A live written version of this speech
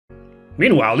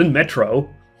Meanwhile, in Metro...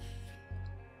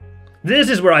 This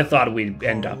is where I thought we'd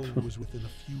end up. Owen was within a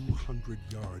few hundred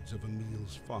yards of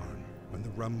Emil's farm when the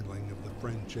rumbling of the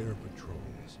French air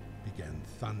patrols began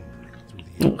thundering through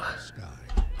the empty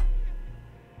sky.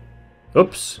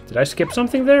 Oops, did I skip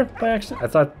something there by accident? I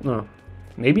thought, no,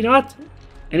 maybe not.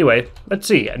 Anyway, let's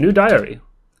see, a new diary.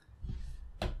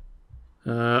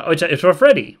 Oh, it's for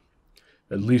Freddy.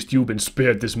 At least you've been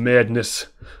spared this madness.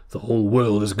 The whole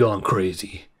world has gone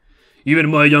crazy. Even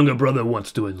my younger brother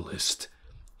wants to enlist.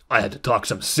 I had to talk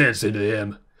some sense into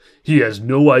him. He has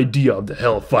no idea of the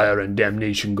hellfire and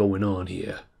damnation going on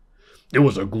here. It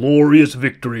was a glorious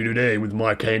victory today with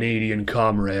my Canadian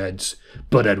comrades,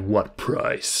 but at what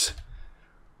price?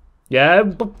 Yeah,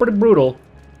 pretty brutal.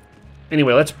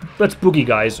 Anyway, let's boogie,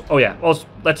 guys. Oh yeah, also,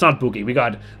 let's not boogie. We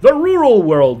got the rural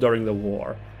world during the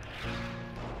war.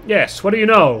 Yes, what do you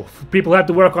know? People had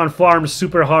to work on farms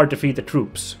super hard to feed the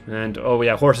troops. And, oh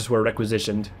yeah, horses were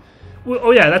requisitioned.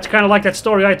 Oh yeah, that's kind of like that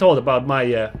story I told about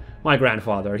my my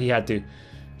grandfather. He had to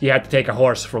take a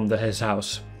horse from his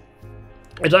house.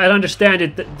 As I understand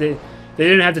it, they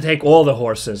didn't have to take all the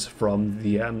horses from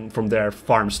their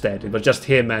farmstead. It was just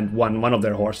him and one of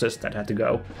their horses that had to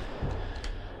go.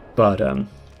 But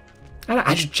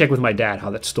I should check with my dad how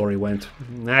that story went.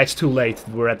 Nah, it's too late.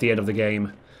 We're at the end of the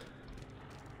game.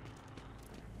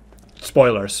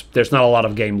 Spoilers. There's not a lot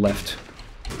of game left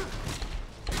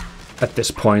at this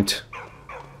point.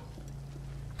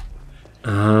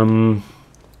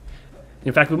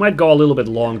 In fact, we might go a little bit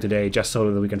long today just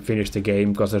so that we can finish the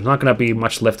game, because there's not going to be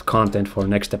much left content for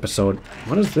next episode.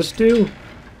 What does this do?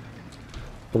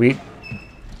 We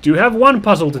do have one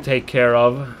puzzle to take care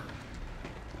of.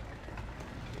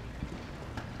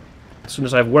 As soon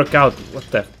as I've worked out what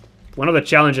the... One of the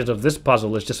challenges of this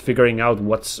puzzle is just figuring out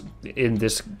what's in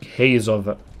this haze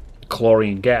of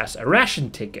chlorine gas. A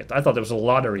ration ticket. I thought there was a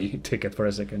lottery ticket for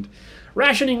a second.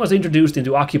 Rationing was introduced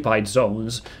into occupied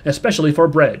zones, especially for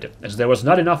bread, as there was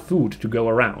not enough food to go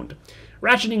around.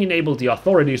 Rationing enabled the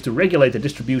authorities to regulate the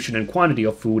distribution and quantity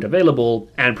of food available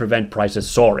and prevent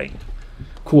prices soaring.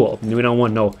 Cool. We don't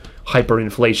want no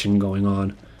hyperinflation going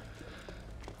on.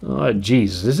 Oh,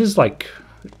 jeez. This is like...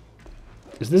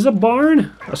 Is this a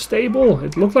barn? A stable?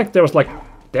 It looked like there was like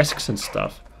desks and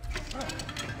stuff.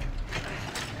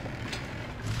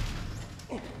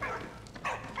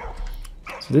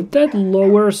 So did that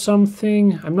lower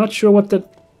something? I'm not sure what the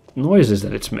noise is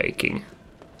that it's making.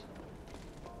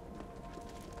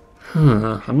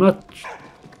 Huh, I'm not...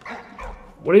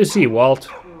 What do you see, Walt?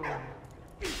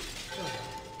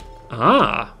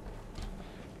 Ah.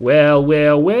 Well,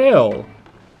 well, well.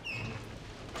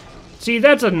 See,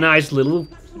 that's a nice little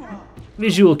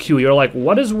visual cue. You're like,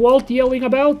 what is Walt yelling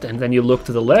about? And then you look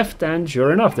to the left, and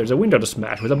sure enough, there's a window to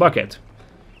smash with a bucket.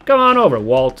 Come on over,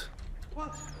 Walt.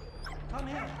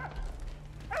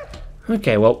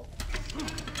 Okay, well...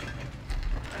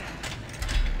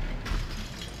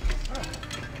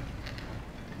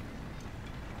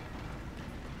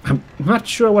 I'm not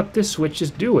sure what this switch is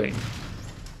doing.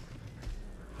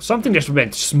 Something just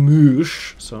went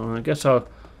smoosh, so I guess I'll...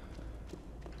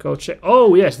 Go check.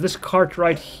 Oh, yes, this cart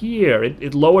right here.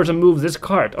 It lowers and moves this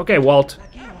cart. Okay, Walt.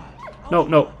 No,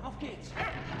 no.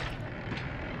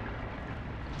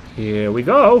 Here we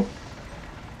go.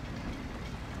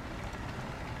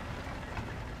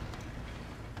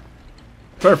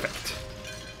 Perfect.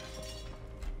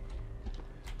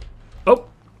 Oh.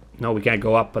 No, we can't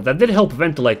go up, but that did help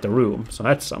ventilate the room, so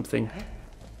that's something.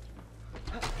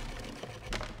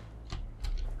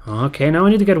 Okay, now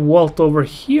I need to get Walt over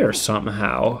here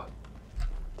somehow.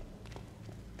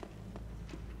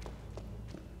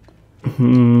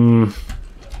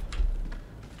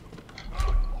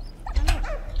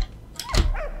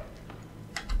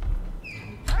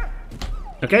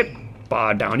 Okay,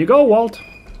 down you go, Walt.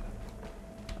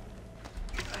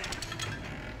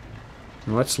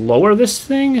 Let's lower this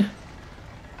thing.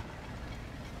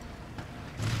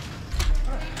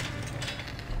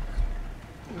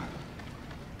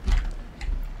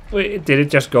 Wait, did it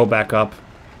just go back up?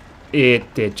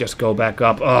 It did just go back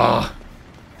up. Ugh.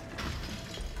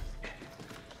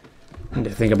 I need to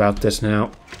think about this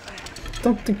now. I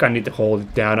don't think I need to hold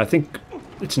it down. I think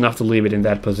it's enough to leave it in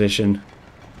that position.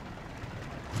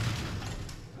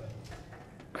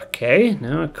 Okay,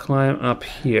 now I climb up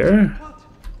here.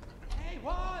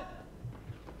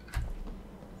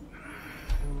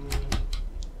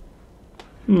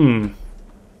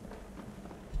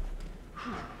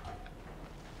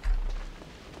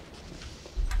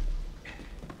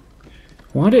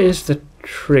 What is the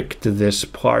trick to this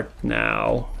part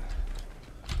now?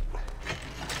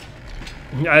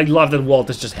 I love that Walt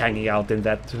is just hanging out in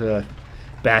that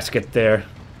basket there.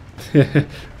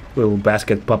 Little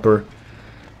basket pupper.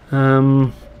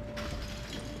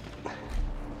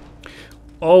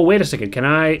 Oh, wait a second. Can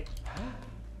I...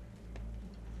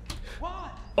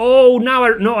 Oh, now I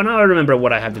remember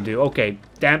what I have to do. Okay.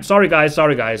 Damn. Sorry, guys.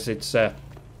 Sorry, guys. It's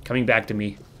coming back to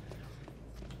me.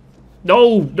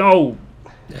 No, no.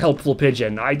 Helpful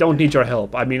pigeon. I don't need your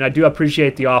help. I mean, I do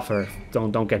appreciate the offer.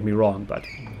 Don't get me wrong, but...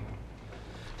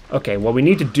 Okay, what we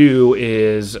need to do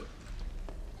is...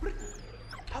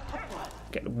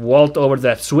 Get Walt over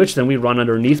that switch, then we run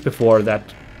underneath before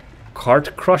that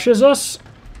cart crushes us.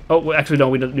 Oh, actually, no,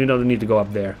 we don't need to go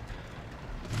up there.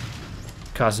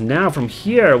 Because now from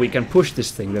here we can push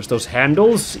this thing. There's those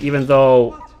handles, even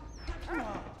though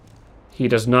he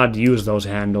does not use those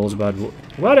handles, but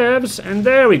whatevs. And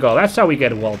there we go. That's how we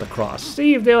get Walt across.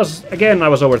 See, if there was... Again, I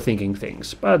was overthinking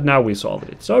things, but now we solved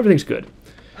it. So everything's good.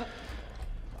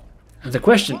 And the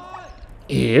question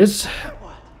is...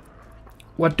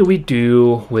 What do we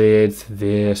do with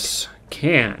this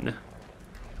can?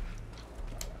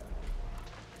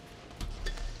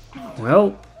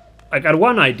 Well, I got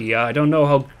one idea. I don't know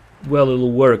how well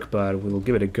it'll work, but we'll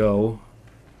give it a go.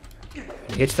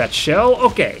 It hits that shell?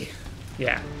 Okay.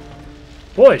 Yeah.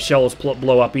 Boy, shells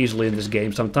blow up easily in this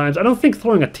game sometimes. I don't think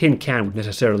throwing a tin can would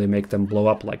necessarily make them blow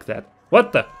up like that.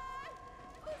 What the?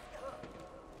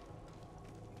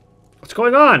 What's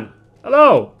going on?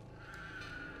 Hello?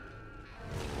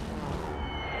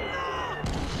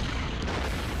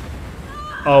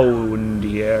 Oh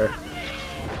dear.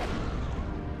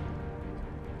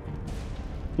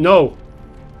 No.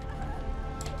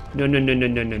 No, no, no, no,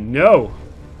 no, no, no.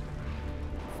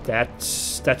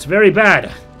 That's very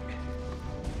bad.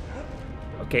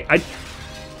 Okay,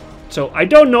 so I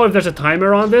don't know if there's a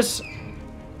timer on this.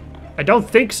 I don't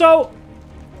think so.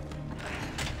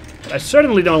 I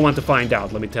certainly don't want to find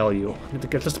out, let me tell you.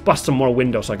 Let's bust some more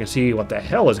windows so I can see what the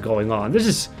hell is going on. This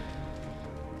is...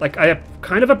 Like, I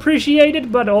kind of appreciate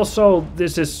it, but also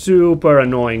this is super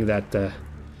annoying that you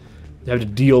have to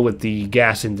deal with the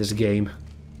gas in this game.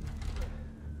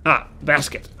 Ah,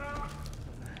 basket.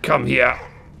 Come here.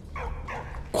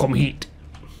 Come heat.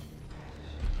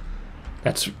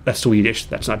 That's Swedish,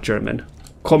 that's not German.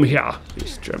 Come here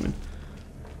is German.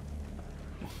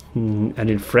 And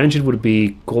in French it would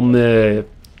be come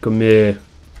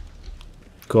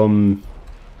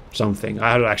something.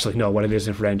 I don't actually know what it is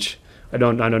in French. I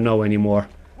don't know anymore.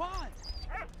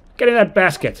 Get in that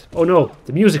basket. Oh no,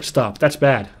 the music stopped. That's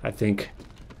bad, I think.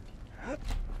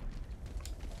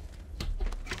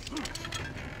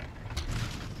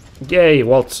 Yay,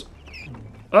 Walt's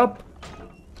up.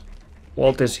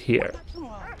 Walt is here.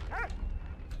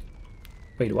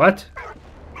 Wait, what?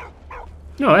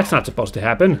 No, that's not supposed to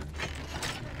happen.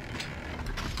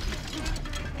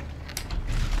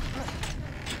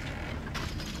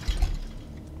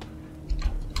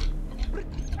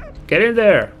 Get in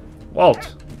there,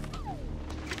 Walt.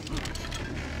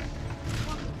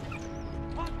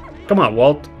 Come on,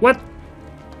 Walt. What?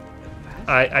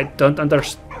 I don't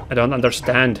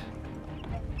understand.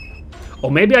 Oh,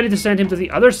 maybe I need to send him to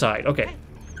the other side. Okay.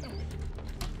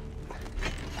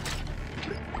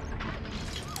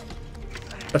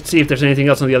 Let's see if there's anything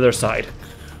else on the other side.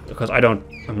 Because I'm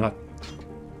not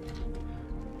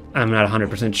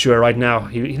 100% sure right now.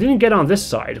 He didn't get on this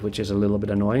side, which is a little bit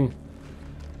annoying.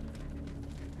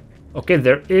 Okay,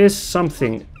 there is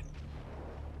something.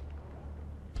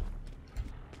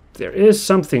 There is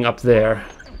something up there.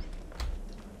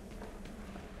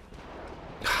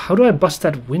 How do I bust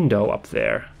that window up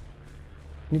there?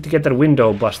 I need to get that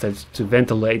window busted to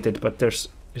ventilate it, but there's...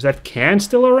 Is that can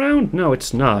still around? No,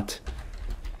 it's not.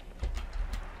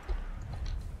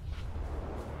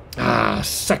 Ah,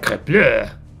 sacre bleu.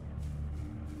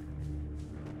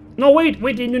 No, wait,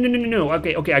 no.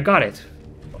 Okay, I got it.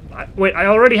 Wait, I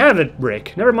already have that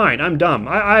brick. Never mind, I'm dumb.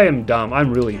 I am dumb.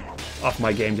 I'm really off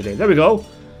my game today. There we go.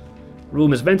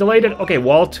 Room is ventilated. Okay,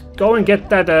 Walt, go and get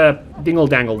that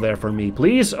dingle-dangle there for me,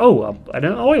 please. Oh, an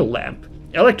oil lamp.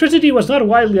 Electricity was not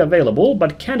widely available,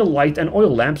 but candlelight and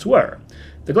oil lamps were.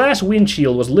 The glass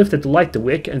windshield was lifted to light the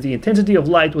wick, and the intensity of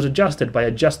light was adjusted by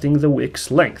adjusting the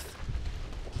wick's length.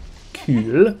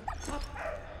 Cool.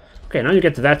 Okay, now you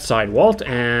get to that side, Walt,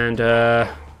 and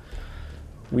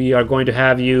we are going to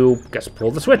have you, guess,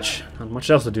 pull the switch. Not much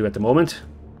else to do at the moment.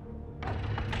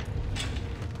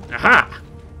 Aha!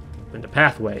 In the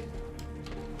pathway.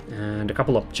 And a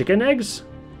couple of chicken eggs?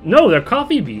 No, they're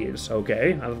coffee beans.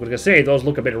 Okay, I was going to say, those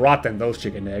look a bit rotten, those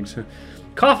chicken eggs.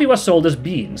 Coffee was sold as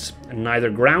beans, and neither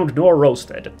ground nor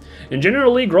roasted. And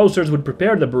generally, grocers would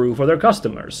prepare the brew for their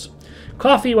customers.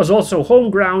 Coffee was also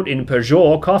home ground in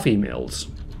Peugeot coffee mills.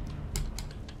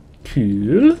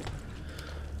 Cool.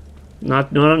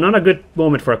 Not a good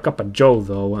moment for a cup of joe,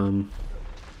 though.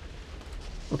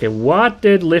 Okay, what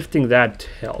did lifting that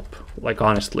help? Like,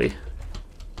 honestly.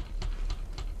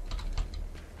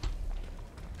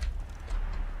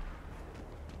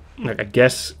 Like, I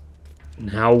guess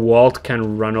now Walt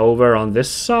can run over on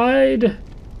this side?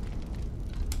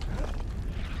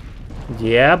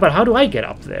 Yeah, but how do I get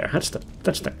up there? That's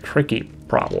the tricky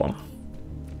problem.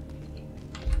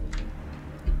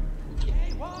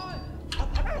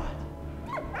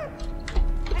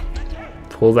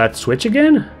 Pull that switch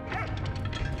again?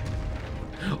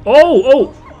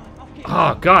 Oh!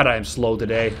 Oh, God, I am slow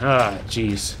today. Ah,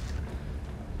 jeez.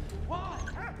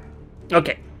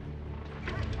 Okay.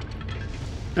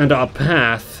 And our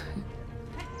path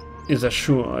is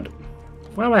assured.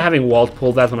 Why am I having Walt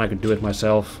pull that when I could do it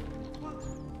myself?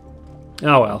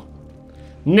 Oh well.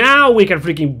 Now we can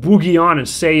freaking boogie on and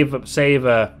save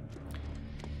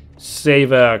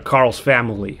Carl's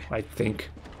family, I think.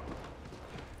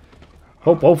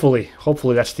 Hopefully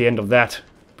that's the end of that,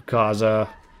 because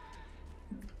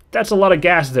that's a lot of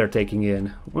gas they're taking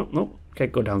in. Well, no,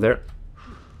 can't go down there.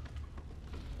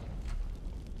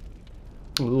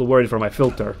 I'm a little worried for my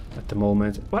filter at the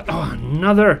moment. What? Oh,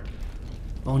 another.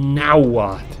 Oh, now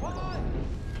what?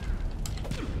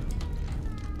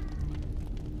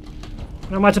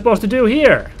 What am I supposed to do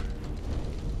here?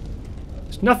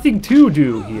 There's nothing to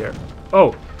do here.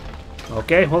 Oh.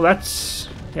 Okay, well that's...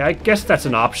 Yeah, I guess that's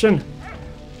an option.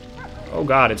 Oh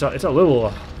god, it's a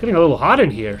little... getting a little hot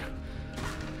in here.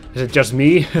 Is it just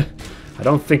me? I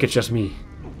don't think it's just me.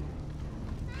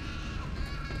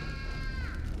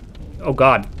 Oh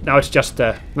god, now it's just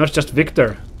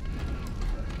Victor.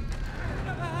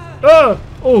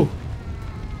 Oh!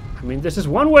 I mean, this is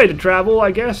one way to travel,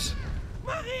 I guess.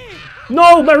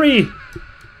 No, Marie!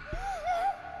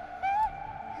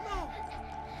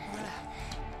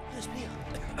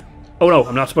 Oh no,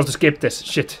 I'm not supposed to skip this.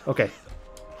 Shit, okay.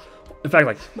 In fact,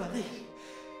 like...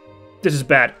 This is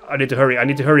bad. I need to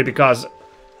hurry because...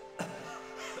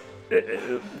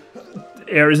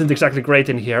 air isn't exactly great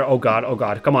in here. Oh god,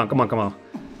 come on.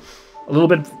 A little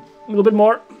bit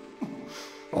more.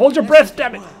 Hold your breath,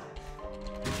 damn it!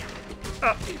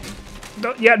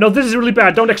 No, this is really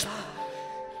bad.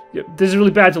 This is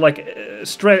really bad to, like,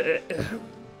 stretch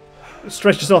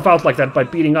yourself out like that by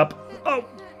beating up. Oh!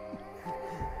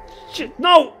 Shit,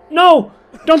 no!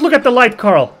 Don't look at the light,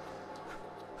 Carl!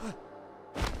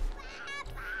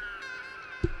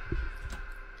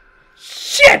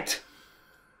 Shit!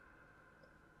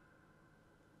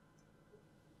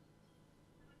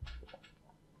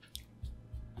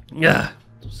 Yeah,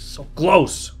 so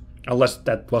close. Unless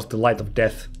that was the light of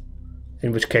death.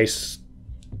 In which case,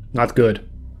 not good.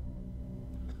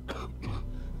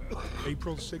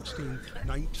 April 16th,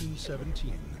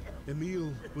 1917.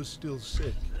 Emile was still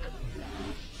sick.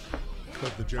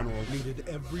 But the general needed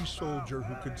every soldier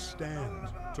who could stand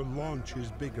to launch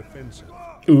his big offensive.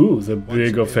 Ooh, the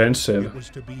big offensive. It was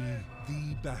to be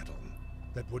the battle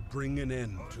that would bring an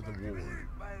end to the war.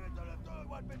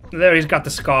 There, he's got the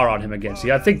scar on him again.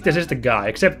 See, I think this is the guy,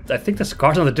 except I think the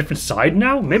scar's on a different side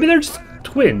now? Maybe they're just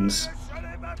twins.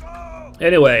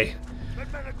 Anyway.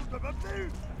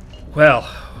 Well,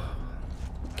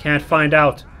 can't find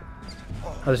out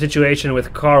how the situation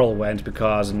with Carl went,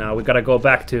 because now we gotta go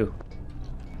back to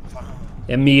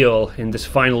Emile in this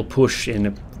final push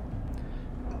in...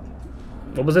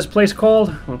 What was this place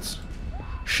called? It's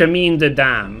Chemin de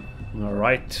Dam.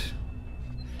 Alright.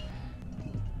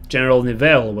 General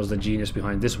Nivelle was the genius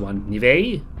behind this one.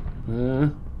 Nivelle?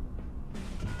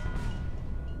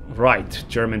 Right,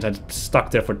 Germans had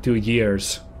stuck there for 2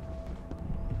 years.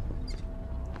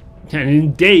 And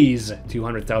in days,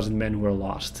 200,000 men were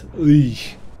lost. Ugh.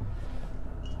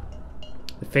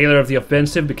 The failure of the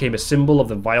offensive became a symbol of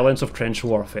the violence of trench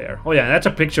warfare. Oh yeah, that's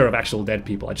a picture of actual dead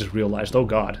people, I just realized. Oh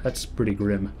god, that's pretty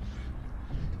grim.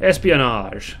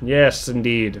 Espionage. Yes,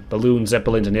 indeed. Balloons,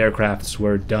 zeppelins, and aircrafts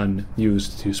were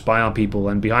used to spy on people,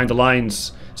 and behind the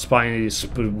lines, spies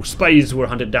were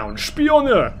hunted down.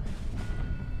 Spioner!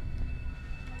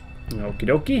 Okie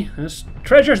dokie. There's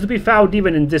treasures to be found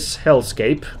even in this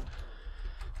hellscape.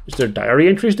 Is there diary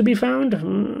entries to be found?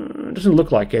 Doesn't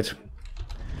look like it.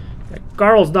 Yeah,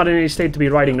 Carl's not in any state to be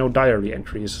writing no diary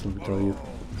entries, let me tell you.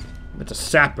 It's a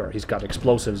sapper. He's got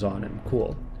explosives on him.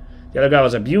 Cool. The other guy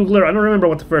was a bugler. I don't remember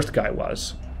what the first guy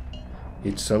was.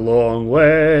 It's a long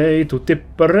way to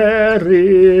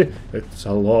Tipperary. It's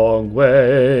a long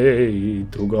way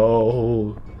to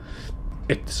go.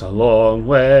 It's a long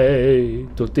way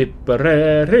to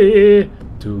Tipperary,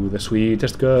 to the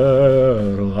sweetest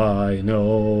girl I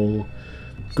know.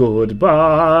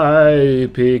 Goodbye,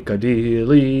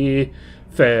 Piccadilly.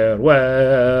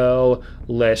 Farewell,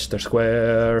 Leicester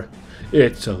Square.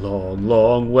 It's a long,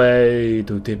 long way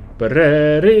to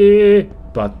Tipperary,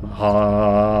 but my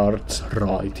heart's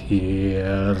right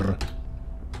here.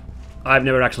 I've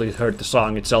never actually heard the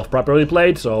song itself properly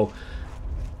played, so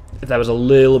if that was a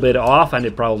little bit off, and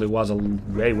it probably was a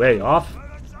way, way off.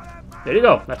 There you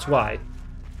go, that's why.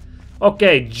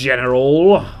 Okay,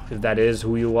 General, if that is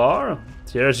who you are.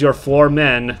 Here's your 4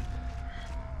 men.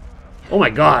 Oh my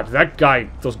god, that guy,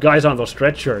 those guys on those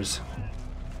stretchers.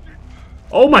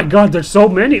 Oh my god, there's so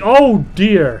many. Oh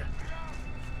dear.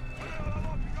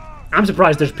 I'm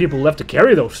surprised there's people left to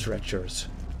carry those stretchers.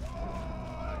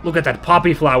 Look at that,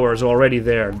 poppy flowers already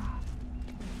there.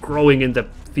 Growing in the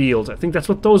fields. I think that's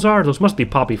what those are. Those must be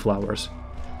poppy flowers.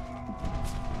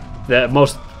 The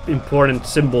most important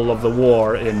symbol of the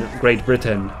war in Great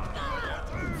Britain.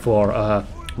 For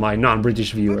my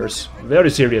non-British viewers. Very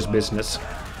serious business.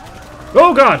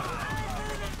 Oh god!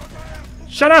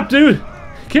 Shut up, dude!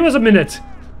 Give us a minute!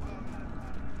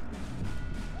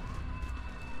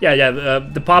 Yeah,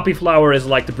 the poppy flower is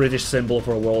like the British symbol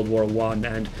for World War I,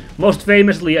 and most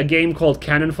famously a game called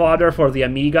Cannon Fodder for the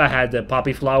Amiga had the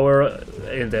poppy flower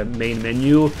in the main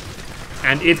menu,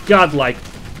 and it got like...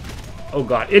 oh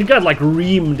god, it got like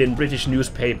reamed in British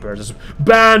newspapers.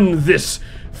 Ban this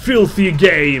filthy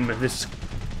game! This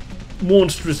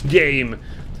monstrous game!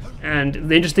 And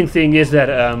the interesting thing is that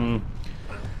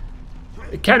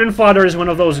Cannon Fodder is one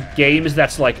of those games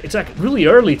that's like, it's like really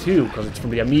early too, because it's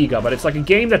from the Amiga, but it's like a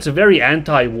game that's a very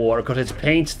anti-war, because it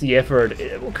paints the effort,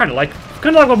 kind of like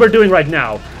what we're doing right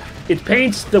now. It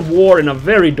paints the war in a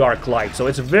very dark light, so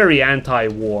it's very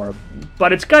anti-war,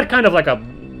 but it's got kind of like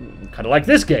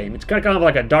this game. It's got kind of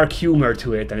like a dark humor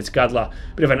to it, and it's got a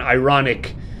bit of an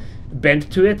ironic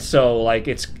bent to it, so like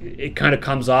it kind of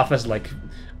comes off as like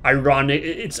ironic.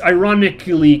 It's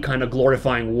ironically kind of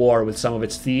glorifying war with some of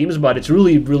its themes, but it's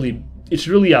really a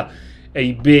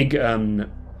big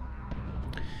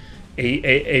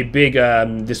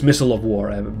dismissal of war,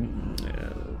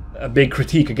 a big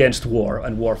critique against war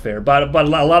and warfare. But a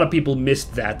lot of people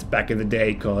missed that back in the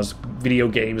day, because video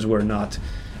games were not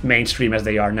mainstream as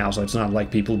they are now, so it's not like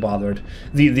people bothered.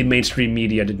 The mainstream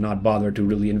media did not bother to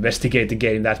really investigate the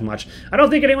game that much. I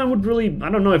don't think anyone would really... I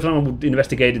don't know if someone would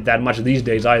investigate it that much these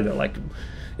days either. Like,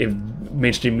 if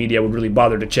mainstream media would really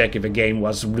bother to check if a game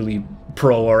was really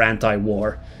pro or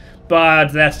anti-war.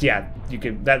 But that's, yeah, you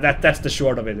can... That's the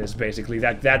short of it, is basically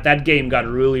that game got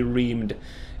really reamed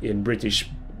in British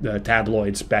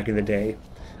tabloids back in the day.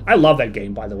 I love that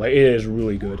game, by the way. It is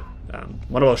really good.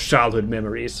 One of those childhood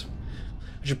memories.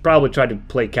 I should probably try to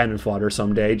play Cannon Fodder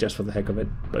someday, just for the heck of it,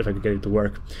 but if I could get it to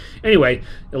work. Anyway,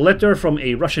 a letter from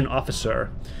a Russian officer,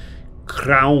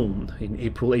 Crown, in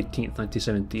April 18th,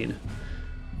 1917.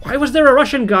 Why was there a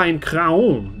Russian guy in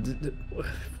Crown?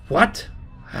 What?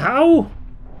 How?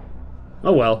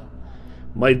 Oh well.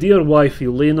 My dear wife,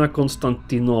 Elena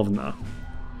Konstantinovna,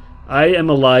 I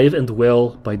am alive and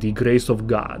well by the grace of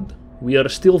God. We are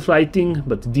still fighting,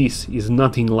 but this is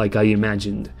nothing like I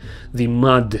imagined. The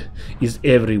mud is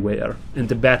everywhere, and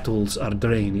the battles are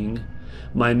draining.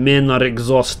 My men are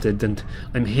exhausted, and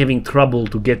I'm having trouble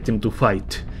to get them to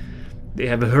fight. They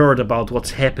have heard about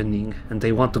what's happening, and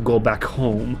they want to go back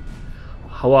home.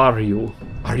 How are you?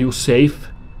 Are you safe?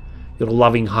 Your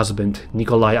loving husband,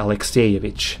 Nikolai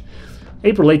Alexeyevich.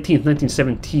 April 18th,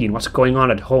 1917. What's going on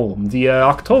at home? The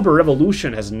October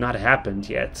Revolution has not happened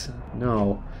yet.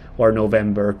 No. Or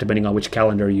November, depending on which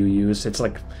calendar you use. It's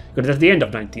like, at the end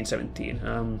of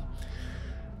 1917.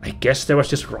 I guess there was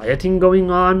just rioting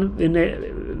going on in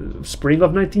the spring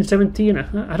of 1917.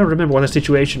 I don't remember what the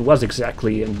situation was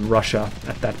exactly in Russia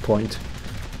at that point.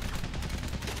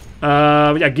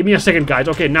 Yeah, give me a second, guys.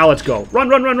 Okay, now let's go. Run,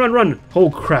 run, run, run, run!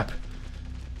 Oh, crap.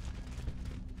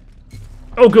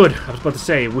 Oh, good. I was about to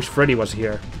say, I wish Freddy was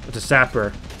here. With a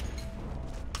sapper.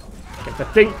 Get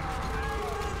that thing.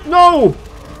 No!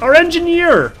 Our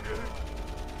engineer!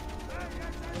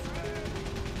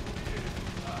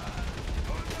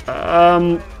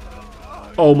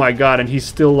 Oh my god, and he's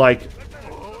still like...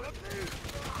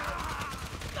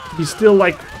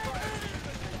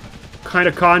 kind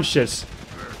of conscious.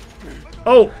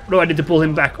 Oh, no, I need to pull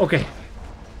him back. Okay.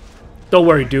 Don't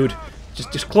worry, dude.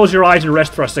 Just close your eyes and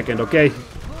rest for a second, okay?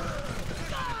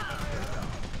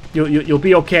 You'll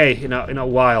be okay in a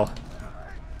while.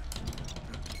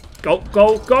 Go,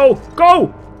 go, go,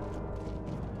 go!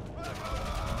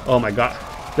 Oh my god.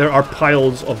 There are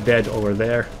piles of dead over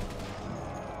there.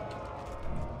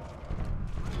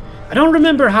 I don't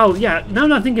remember how... Yeah, now I'm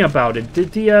not thinking about it.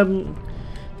 Did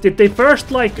Did they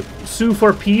first, like, sue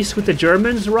for peace with the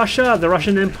Germans, Russia, the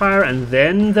Russian Empire, and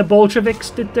then the Bolsheviks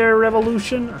did their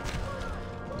revolution?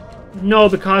 No,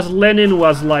 because Lenin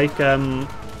was, like,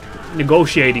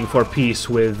 negotiating for peace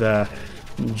with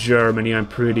Germany, I'm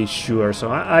pretty sure.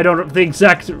 So I don't... The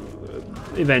exact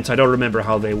events, I don't remember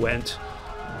how they went.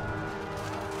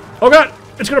 Oh god!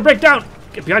 It's gonna break down!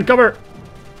 Get behind cover!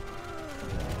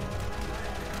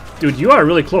 Dude, you are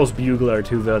really close, Bugler,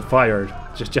 to the fire.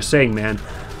 Just saying, man.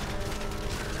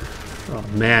 Oh,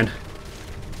 man.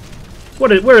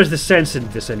 Where is the sense in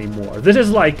this anymore? This is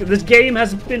like... This game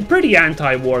has been pretty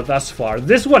anti-war thus far.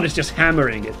 This one is just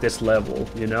hammering at this level,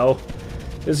 you know?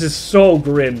 This is so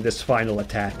grim, this final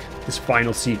attack. This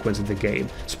final sequence of the game.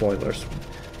 Spoilers.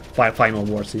 Final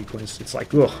war sequence. It's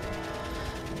like, ugh.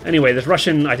 Anyway, this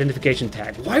Russian identification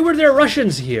tag. Why were there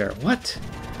Russians here? What?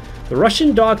 The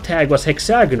Russian dog tag was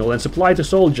hexagonal and supplied to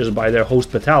soldiers by their host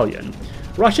battalion.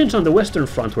 Russians on the Western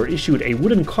Front were issued a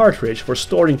wooden cartridge for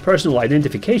storing personal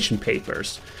identification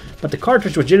papers, but the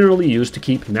cartridge was generally used to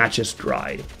keep matches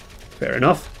dry. Fair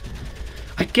enough.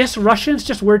 I guess Russians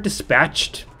just were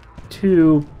dispatched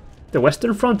to the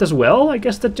Western Front as well? I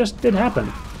guess that just did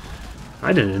happen.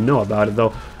 I didn't know about it,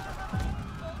 though.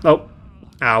 Oh.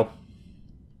 Ow.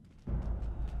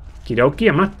 Okie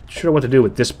I'm not sure what to do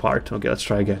with this part. Okay, let's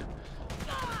try again.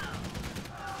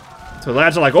 So the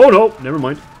lads are like, oh no, never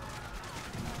mind.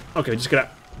 Okay, just gotta...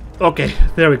 Okay,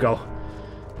 there we go.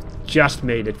 Just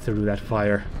made it through that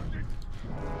fire.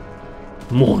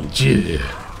 Mon Dieu.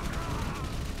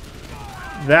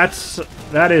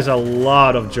 That is a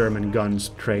lot of German guns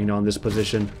trained on this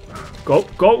position. Go,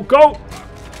 go, go!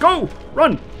 Go!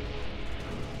 Run!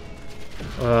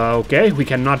 Okay, we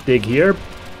cannot dig here.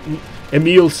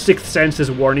 Emil's sixth sense is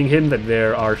warning him that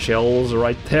there are shells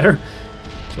right there.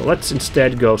 So let's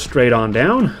instead go straight on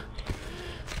down.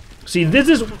 See,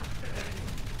 this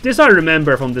I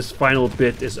remember from this final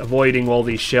bit is avoiding all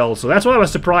these shells. So that's why I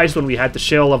was surprised when we had the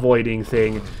shell avoiding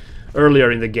thing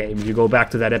earlier in the game. If you go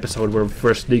back to that episode where we're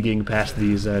first digging past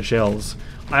these shells.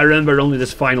 I remember only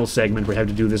this final segment where we have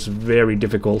to do this very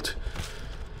difficult,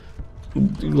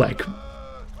 like,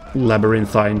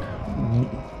 labyrinthine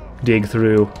dig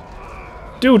through.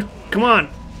 Dude, come on!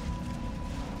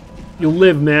 You'll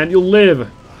live, man. You'll live.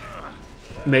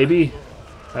 Maybe.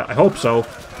 I hope so.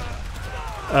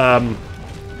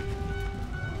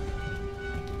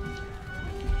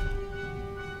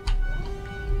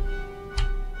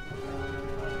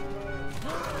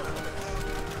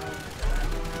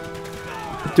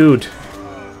 Dude.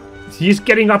 He's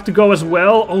getting up to go as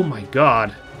well? Oh my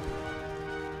god.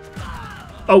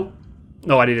 Oh.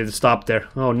 No, I needed to stop there.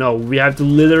 Oh no, we have to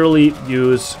literally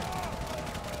use...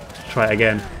 Try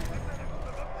again.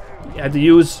 We had to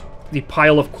use the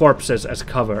pile of corpses as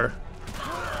cover.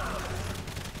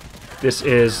 This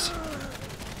is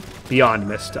beyond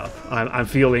messed up.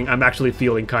 I'm actually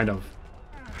feeling kind of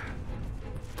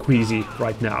queasy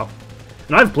right now.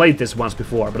 And I've played this once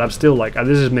before, but I'm still like,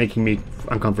 this is making me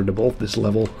uncomfortable, this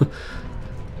level.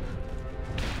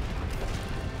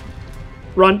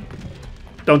 Run!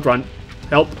 Don't run.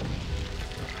 Help.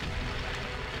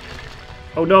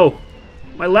 Oh no.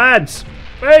 My lads!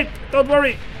 Wait! Don't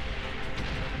worry!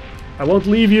 I won't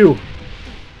leave you.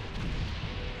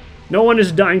 No one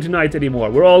is dying tonight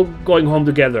anymore. We're all going home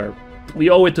together. We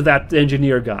owe it to that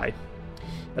engineer guy.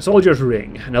 A soldier's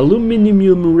ring. An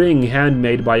aluminum ring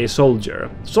handmade by a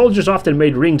soldier. Soldiers often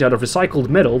made rings out of recycled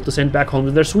metal to send back home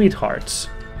to their sweethearts.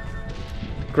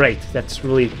 Great. That's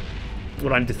really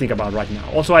what I need to think about right now.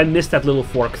 Also, I missed that little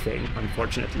fork thing,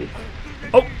 unfortunately.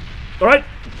 Oh! Alright!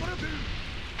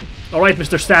 Alright,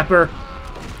 Mr. Sapper!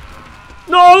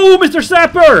 No! Mr.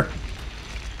 Sapper!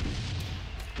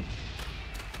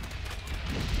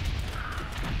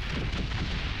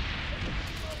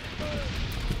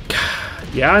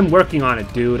 Yeah, I'm working on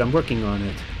it, dude. I'm working on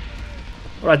it.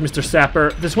 Alright, Mr.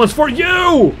 Sapper. This one's for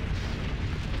you!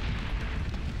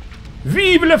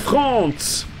 Vive la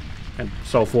France! And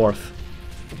so forth.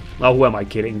 Oh, who am I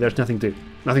kidding? There's nothing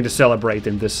to celebrate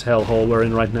in this hellhole we're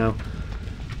in right now.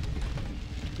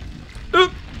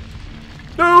 Oop!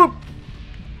 Oop!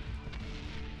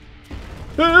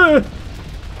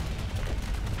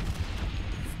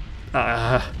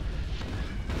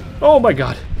 Oh my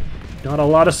god. Not a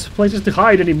lot of places to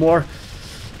hide anymore.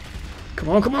 Come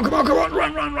on, come on, come on, come on!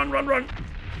 Run, run, run, run, run!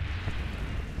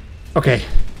 Okay.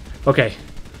 Okay.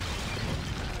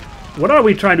 What are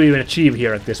we trying to even achieve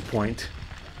here at this point?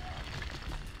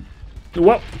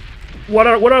 What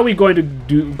are we going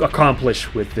to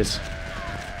accomplish with this?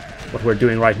 What we're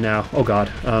doing right now? Oh god.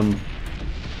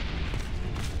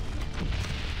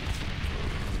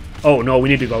 Oh no, we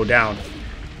need to go down.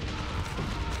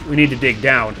 we need to dig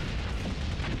down.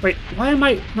 Wait, why am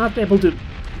I not able to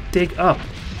dig up?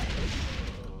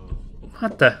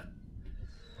 What the?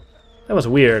 That was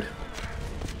weird.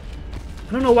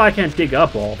 I don't know why I can't dig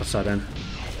up all of a sudden.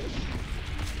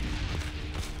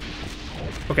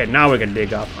 Okay, now we can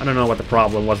dig up. I don't know what the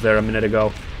problem was there a minute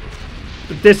ago.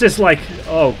 But this is like...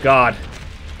 Oh, God.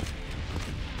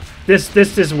 This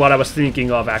is what I was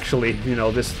thinking of, actually. You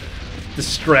know, this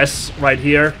stress right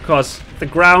here. Because the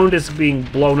ground is being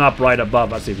blown up right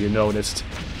above us, if you noticed.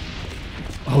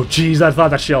 Oh, jeez, I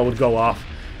thought that shell would go off.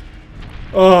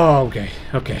 Oh, okay,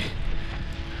 okay.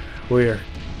 Well,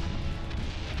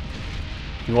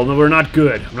 no, we're not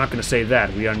good. I'm not going to say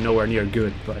that. We are nowhere near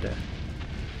good, but...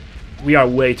 we are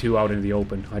way too out in the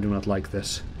open. I do not like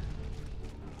this.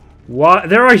 What?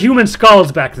 There are human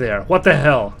skulls back there. What the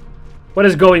hell? What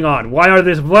is going on? Why are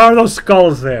those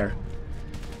skulls there?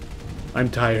 I'm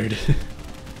tired.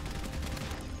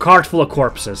 Cart full of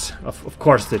corpses. Of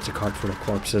course it's a cart full of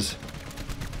corpses.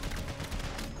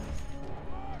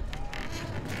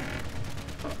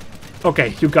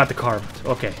 Okay, you got the cart.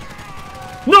 Okay.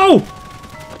 No!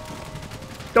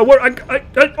 No,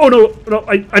 oh no,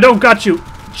 I don't got you.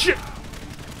 Shit.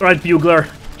 Alright, Bugler.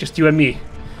 Just you and me.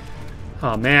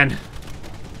 Oh, man.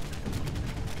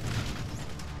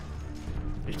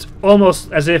 It's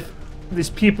almost as if these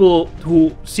people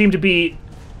who seem to be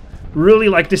really,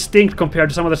 like, distinct compared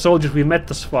to some of the soldiers we've met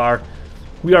thus far,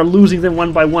 we are losing them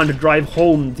one by one to drive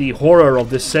home the horror of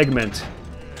this segment.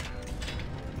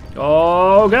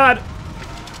 Oh, God.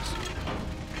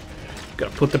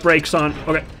 Gotta put the brakes on.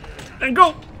 Okay. And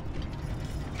go!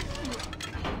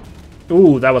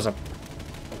 Ooh, that was a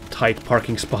tight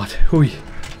parking spot. Ooh.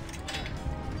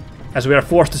 As we are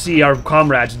forced to see our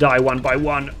comrades die one by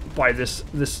one by this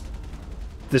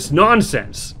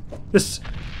nonsense. This...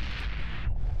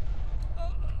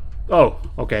 Oh,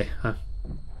 okay.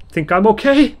 Think I'm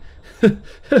okay?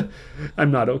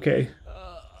 I'm not okay.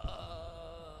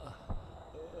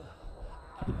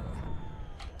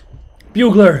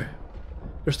 Bugler!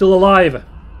 You're still alive.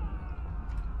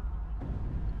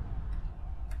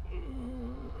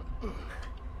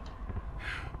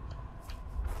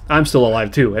 I'm still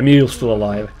alive too. Emil's still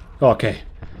alive. Okay.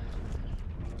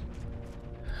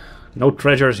 No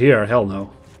treasures here. Hell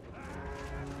no.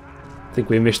 I think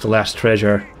we missed the last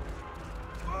treasure.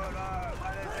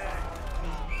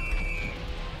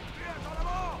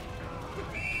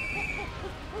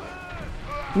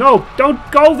 No! Don't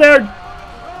go there!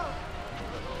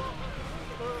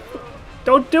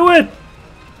 Don't do it!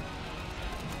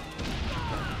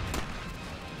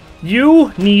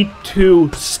 You need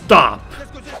to stop.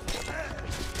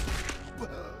 The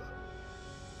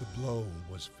blow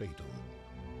was fatal.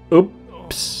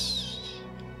 Oops.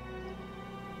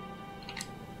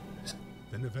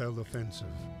 The Nivelle offensive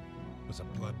was a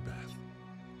bloodbath,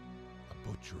 a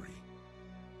butchery.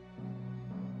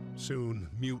 Soon,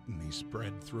 mutiny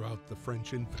spread throughout the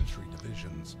French infantry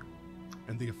divisions,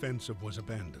 and the offensive was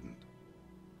abandoned.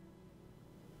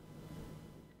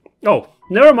 Oh,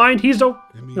 never mind. He's no,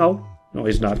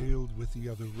 he's not. Jailed with the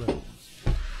other rebels,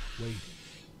 waiting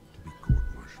to be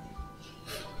court-martialed.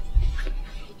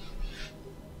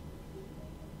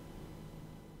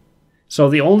 So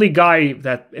the only guy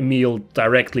that Emil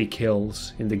directly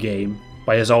kills in the game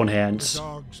by his own hands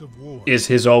is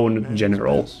his own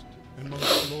general. And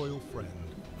most loyal friend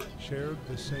shared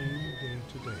the same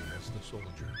day-to-day as the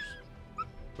soldiers,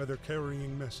 whether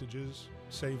carrying messages,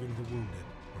 saving the wounded,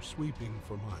 or sweeping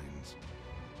for mines.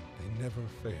 They never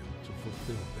failed to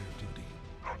fulfill their duty.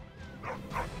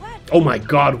 Oh my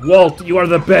God, Walt, you are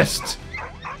the best!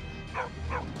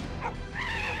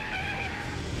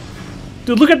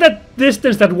 Dude, look at that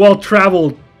distance that Walt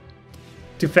traveled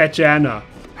to fetch Anna.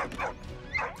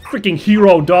 Freaking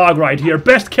hero dog right here,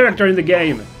 best character in the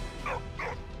game.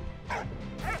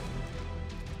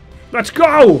 Let's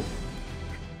go!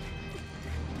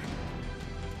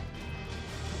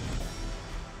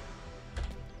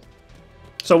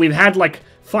 So we've had like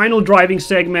final driving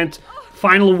segment,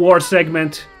 final war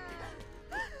segment.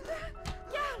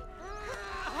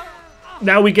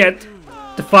 Now we get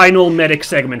the final medic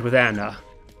segment with Anna.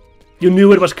 You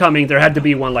knew it was coming, there had to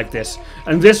be one like this.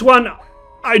 And this one,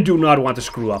 I do not want to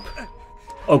screw up.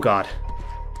 Oh God.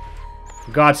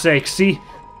 For God's sake, see?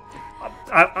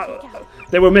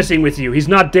 They were messing with you. He's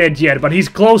not dead yet, but he's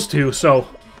close to, so...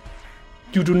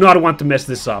 You do not want to mess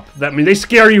this up. I mean, they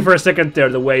scare you for a second there,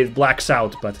 the way it blacks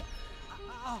out, but...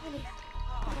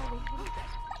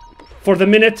 For the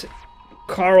minute,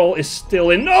 Carl is still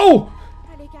in... No!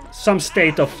 Some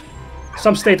state of...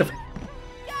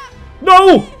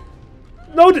 No!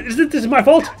 No, this is my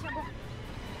fault!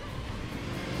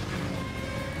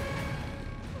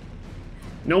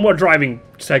 No more driving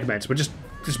segments, but just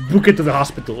book it to the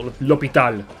hospital,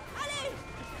 l'hôpital.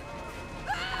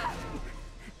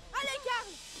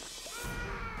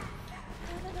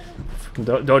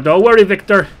 Don't worry,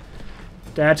 Victor.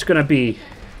 That's gonna be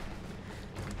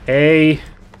A-OK.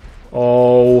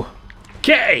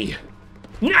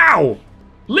 Now!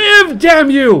 Live, damn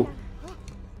you!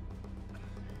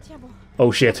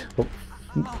 Oh shit. Oh.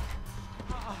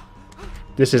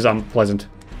 This is unpleasant.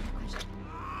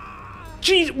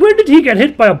 Jeez, where did he get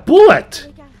hit by a bullet?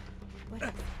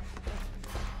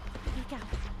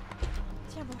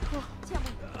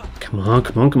 Come on,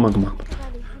 come on, come on, come on.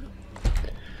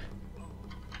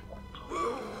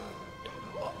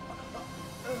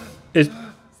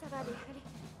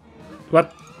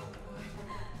 What?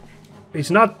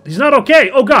 He's not okay.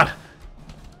 Oh god.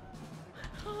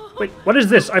 Wait, what is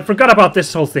this? I forgot about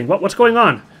this whole thing. What's going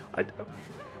on?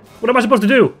 What am I supposed to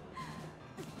do?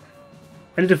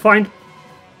 I need to find...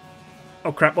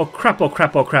 Oh crap, oh crap, oh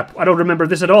crap, oh crap. I don't remember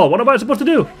this at all. What am I supposed to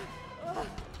do?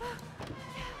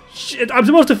 Shit, I'm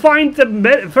supposed to find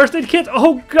the first aid kit?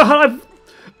 Oh god,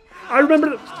 I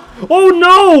remember... Oh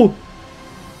no!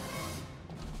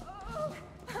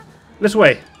 This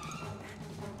way.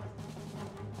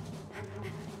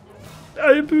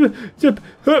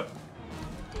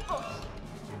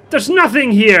 There's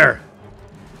nothing here!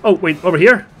 Oh, wait, over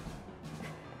here?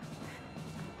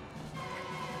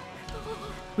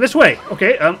 This way.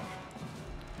 Okay,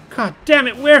 God damn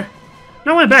it, where?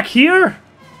 Now I'm back here?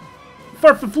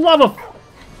 For the love of...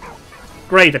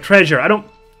 Great, a treasure. I don't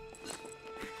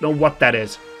know what that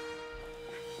is.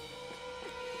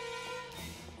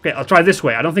 Okay, I'll try this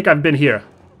way. I don't think I've been here.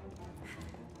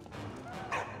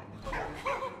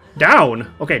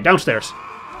 Down? Okay, downstairs.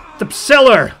 The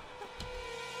cellar!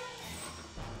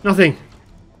 Nothing.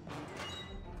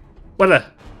 What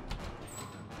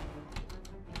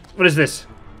is this?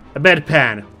 A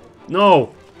bedpan.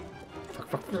 No.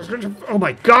 Oh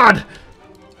my god!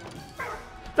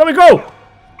 There we go!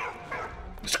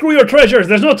 Screw your treasures,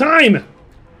 there's no time!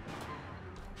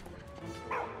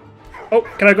 Oh,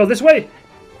 can I go this way?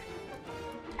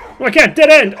 No, I can't, dead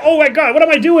end! Oh my god, what am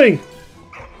I doing?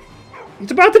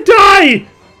 It's about to die!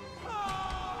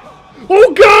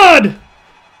 Oh god!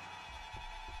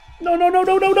 No, no, no,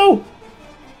 no, no, no!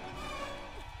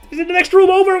 Is it the next room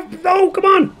over? No, come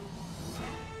on!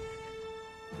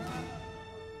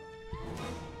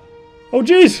 Oh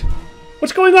jeez!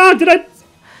 What's going on? Did I...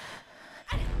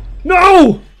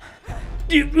 No!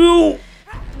 You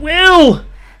will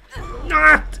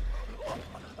not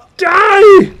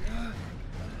die!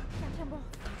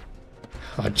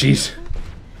 Oh jeez.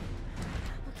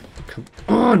 Come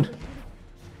on!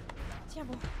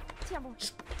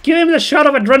 Just give him the shot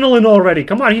of adrenaline already!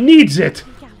 Come on, he needs it!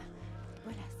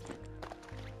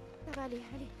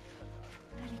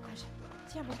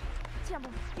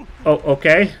 Oh,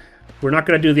 okay. We're not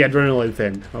gonna do the adrenaline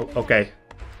thing. Oh, okay.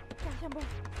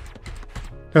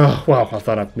 Oh, wow, I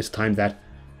thought I mistimed that.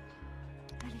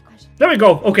 There we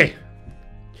go, okay.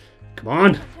 Come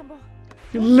on.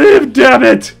 You live, damn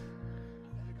it!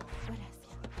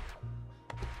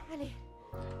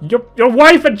 Your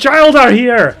wife and child are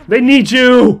here! They need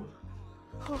you!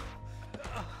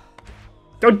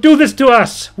 Don't do this to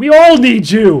us! We all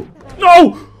need you!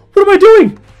 No! What am I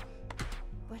doing?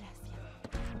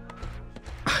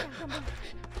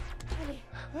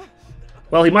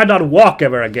 Well, he might not walk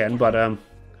ever again, but,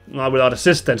 not without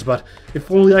assistance, but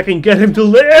if only I can get him to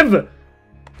live!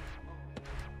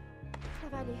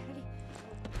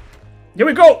 Here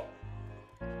we go!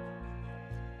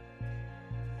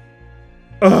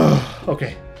 Ugh,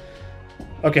 okay.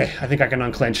 Okay, I think I can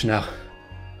unclench now.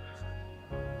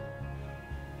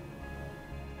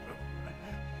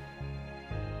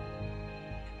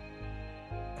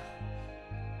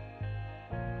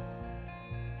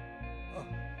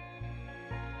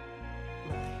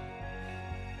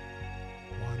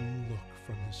 One look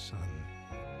from his son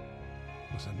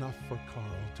was enough for Carl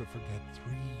to forget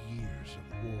 3 years of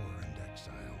war and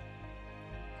exile.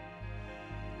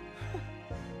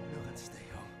 Let's stay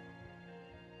home.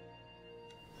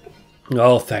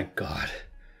 Oh, thank God.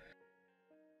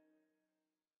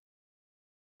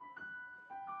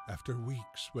 After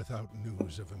weeks without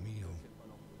news of Emil,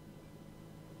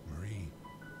 Marie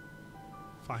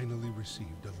finally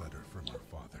received a letter from her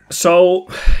father. So,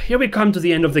 here we come to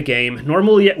the end of the game.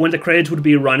 Normally, when the credits would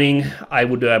be running, I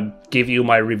would give you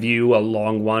my review, a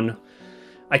long one.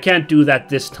 I can't do that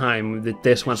this time with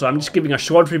this one, so I'm just giving a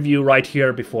short review right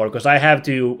here before, because I have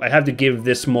to give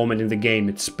this moment in the game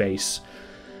its space.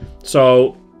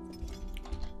 So,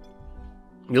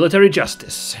 military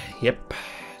justice. Yep.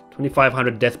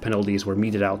 2,500 death penalties were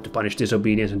meted out to punish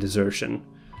disobedience and desertion.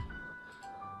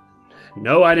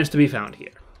 No items to be found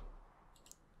here.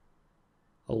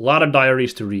 A lot of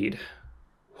diaries to read.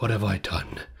 What have I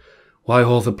done? Why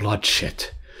all the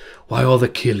bloodshed? Why all the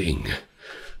killing?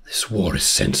 This war is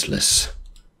senseless.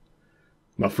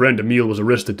 My friend Emil was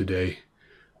arrested today.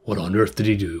 What on earth did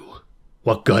he do?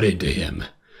 What got into him?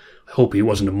 I hope he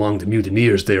wasn't among the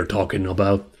mutineers they are talking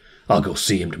about. I'll go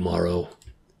see him tomorrow.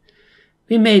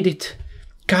 We made it.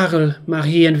 Karl,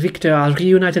 Marie and Victor are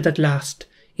reunited at last.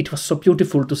 It was so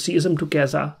beautiful to see them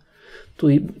together.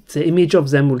 The image of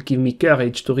them will give me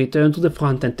courage to return to the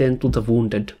front and tend to the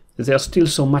wounded. There's still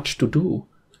so much to do.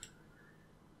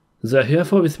 They're here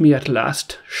with me at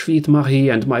last, sweet Marie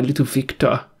and my little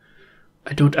Victor.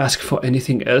 I don't ask for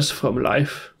anything else from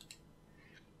life.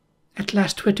 At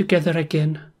last we're together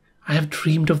again. I have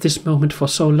dreamed of this moment for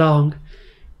so long.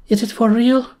 Is it for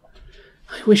real?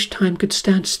 I wish time could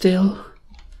stand still.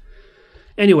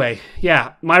 Anyway,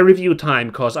 yeah, my review time,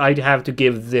 because I have to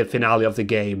give the finale of the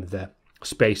game the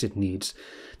space it needs.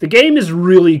 The game is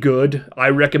really good. I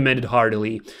recommend it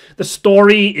heartily. The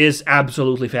story is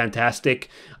absolutely fantastic.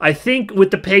 I think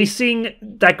with the pacing,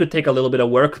 that could take a little bit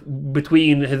of work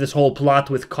between this whole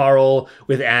plot with Carl,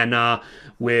 with Anna,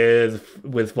 with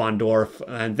Wandorf,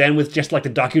 and then with just like the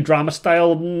docudrama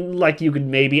style, like you could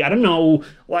maybe, I don't know,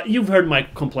 you've heard my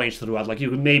complaints throughout, like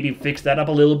you could maybe fix that up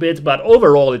a little bit, but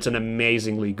overall it's an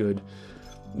amazingly good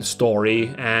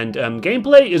story, and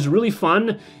gameplay is really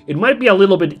fun. It might be a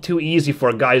little bit too easy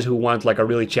for guys who want like a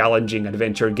really challenging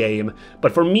adventure game,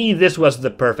 but for me this was the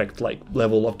perfect like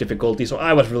level of difficulty, so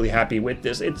I was really happy with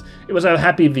this. It was a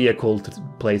happy vehicle to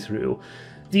play through.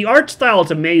 The art style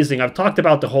is amazing. I've talked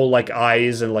about the whole like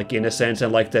eyes and like innocence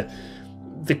and like the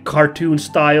cartoon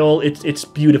style. It's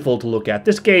beautiful to look at.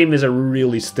 This game is a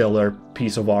really stellar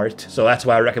piece of art, so that's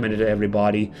why I recommend it to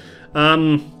everybody.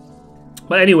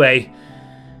 But anyway,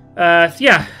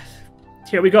 yeah,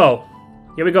 here we go.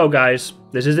 Here we go, guys.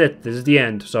 This is it. This is the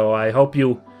end. So I hope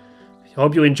you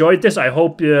enjoyed this. I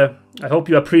hope you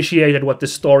appreciated what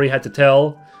this story had to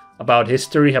tell about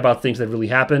history, about things that really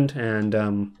happened, and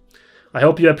I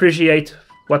hope you appreciate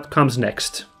what comes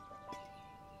next.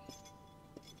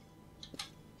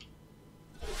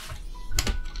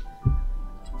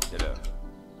 Hello.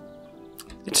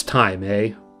 It's time,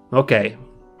 eh? Okay.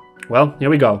 Well, here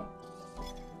we go.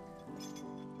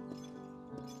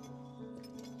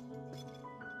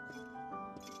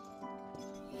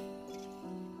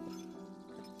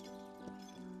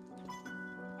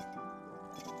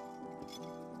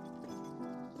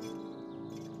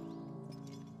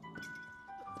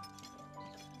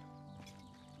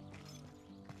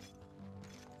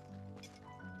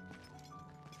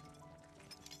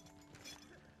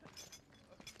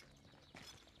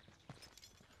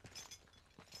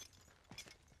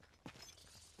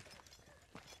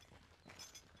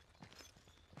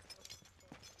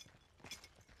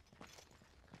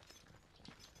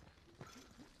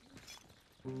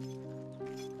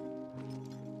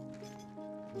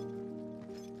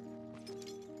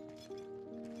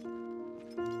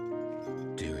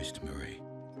 Dearest Marie,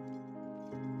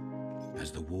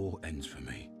 as the war ends for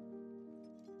me,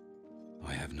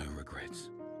 I have no regrets.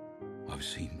 I've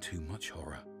seen too much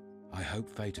horror. I hope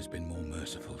fate has been more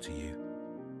merciful to you.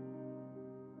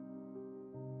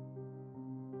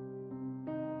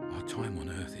 Our time on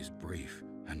Earth is brief,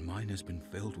 and mine has been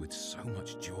filled with so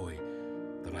much joy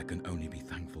that I can only be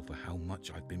thankful for how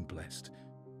much I've been blessed,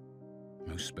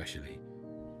 most especially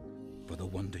for the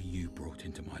wonder you brought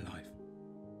into my life.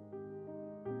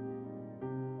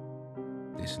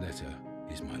 This letter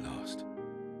is my last.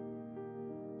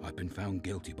 I've been found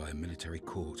guilty by a military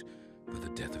court for the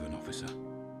death of an officer.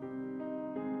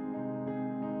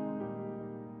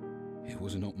 It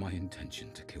was not my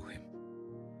intention to kill him.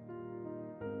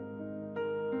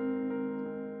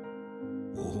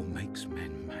 War makes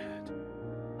men mad.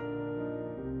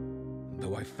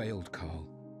 Though I failed Karl,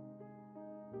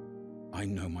 I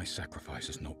know my sacrifice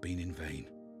has not been in vain.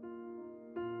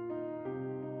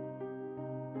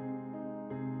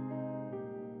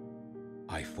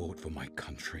 I fought for my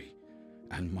country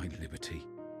and my liberty.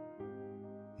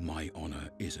 My honor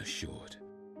is assured.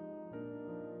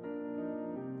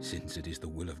 Since it is the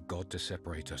will of God to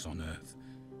separate us on earth,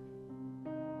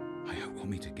 I hope we'll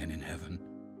meet again in heaven.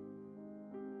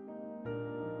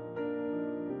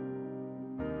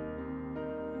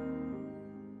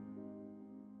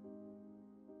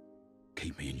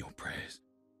 Keep me in your prayers.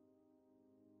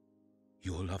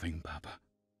 Your loving Papa.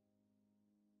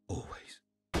 Always.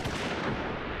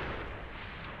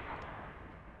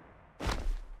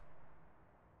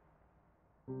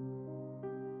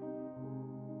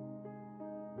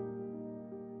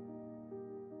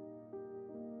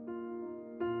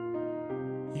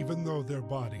 even though their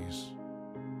bodies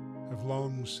have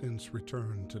long since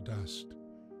returned to dust,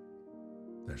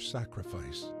 their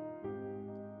sacrifice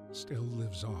still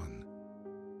lives on.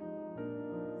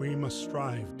 We must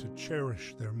strive to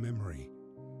cherish their memory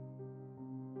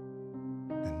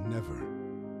and never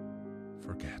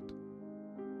forget.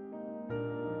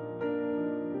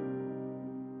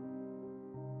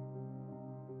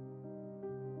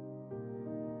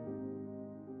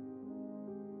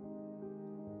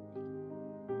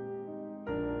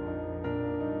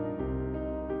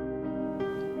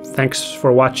 Thanks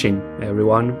for watching,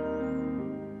 everyone.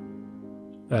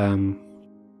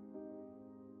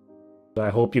 I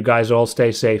hope you guys all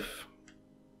stay safe.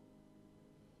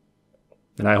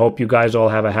 And I hope you guys all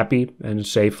have a happy and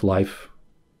safe life.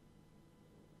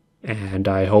 And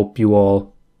I hope you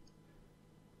all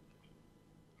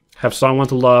have someone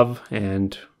to love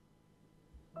and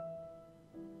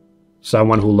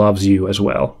someone who loves you as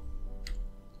well.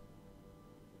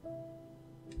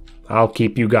 I'll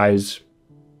keep you guys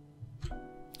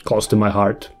close to my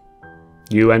heart.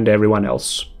 You and everyone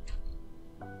else.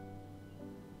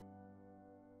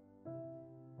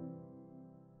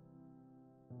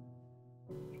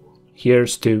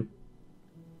 Here's to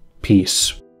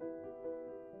peace.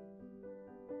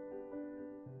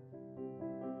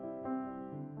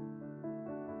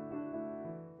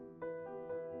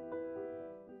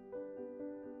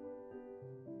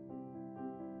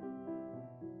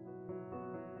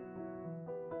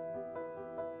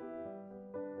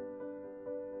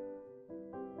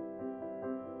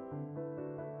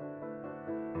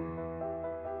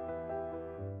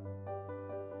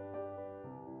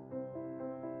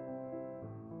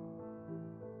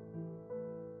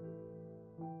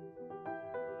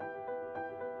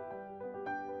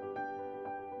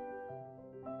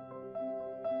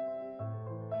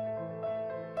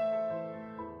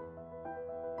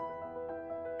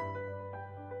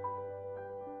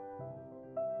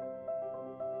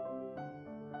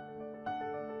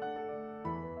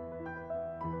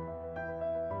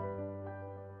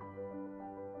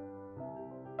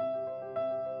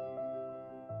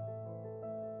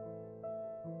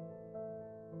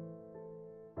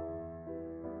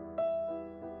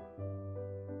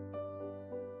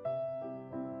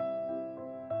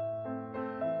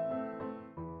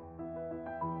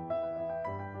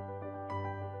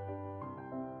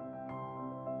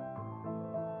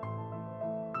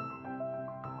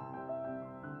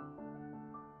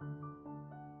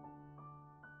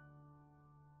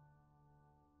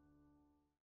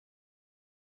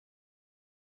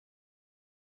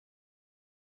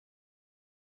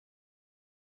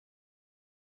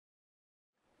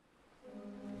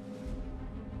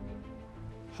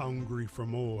 Hungry for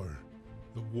more,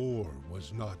 the war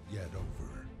was not yet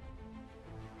over.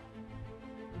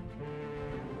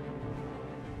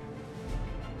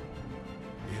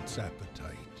 Its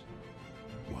appetite